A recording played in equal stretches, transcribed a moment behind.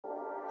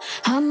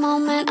A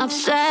moment of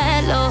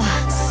shallow,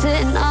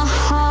 in our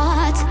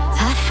hearts.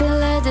 I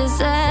feel a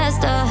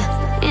disaster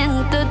in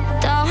the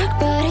dark,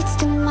 but it's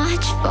too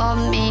much for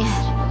me.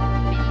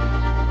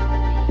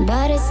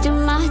 But it's too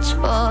much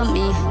for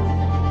me.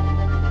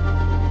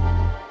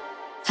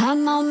 A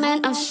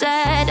moment of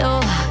shadow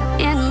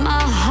in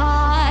my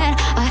heart.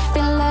 I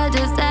feel a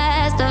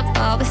disaster,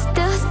 but we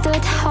still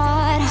stood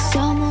hard.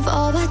 So move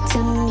over to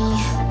me.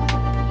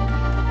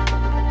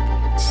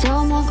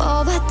 So move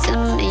over to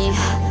me.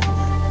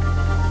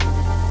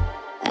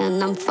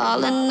 And I'm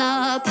falling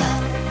up.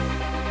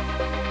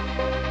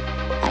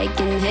 I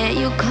can hear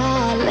you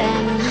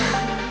calling.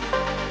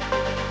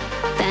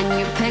 Then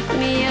you pick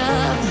me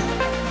up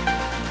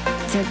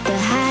to the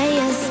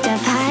highest of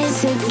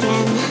highs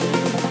again.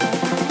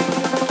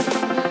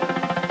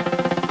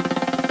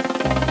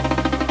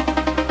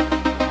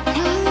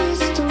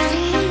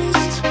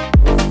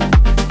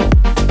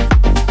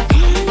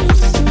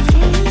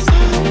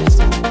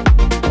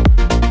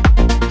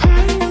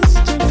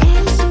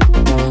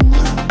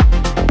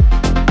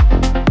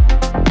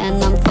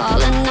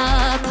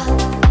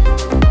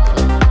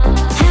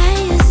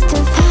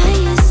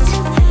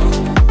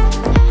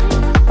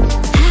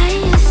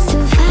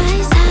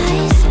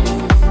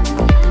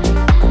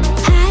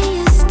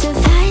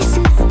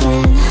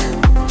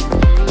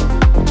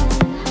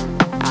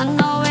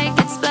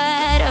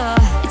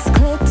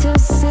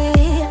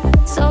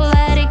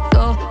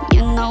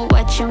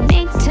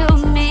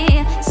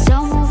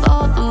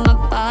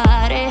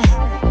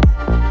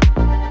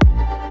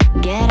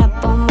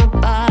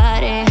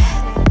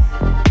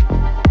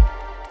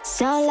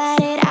 So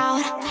let it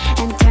out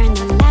and turn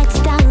the lights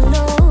down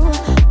low.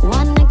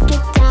 Wanna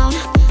get down,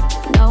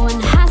 no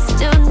one has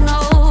to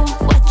know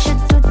what you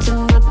do to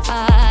my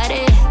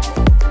body.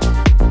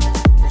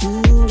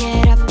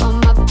 Get up on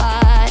my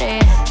body.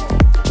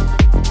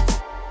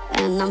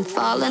 And I'm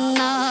falling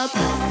up.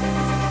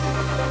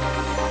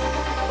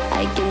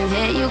 I can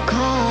hear you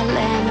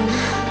calling.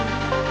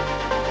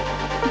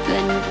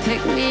 Then you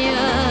pick me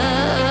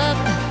up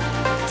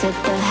to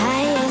the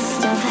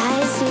highest of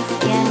highs.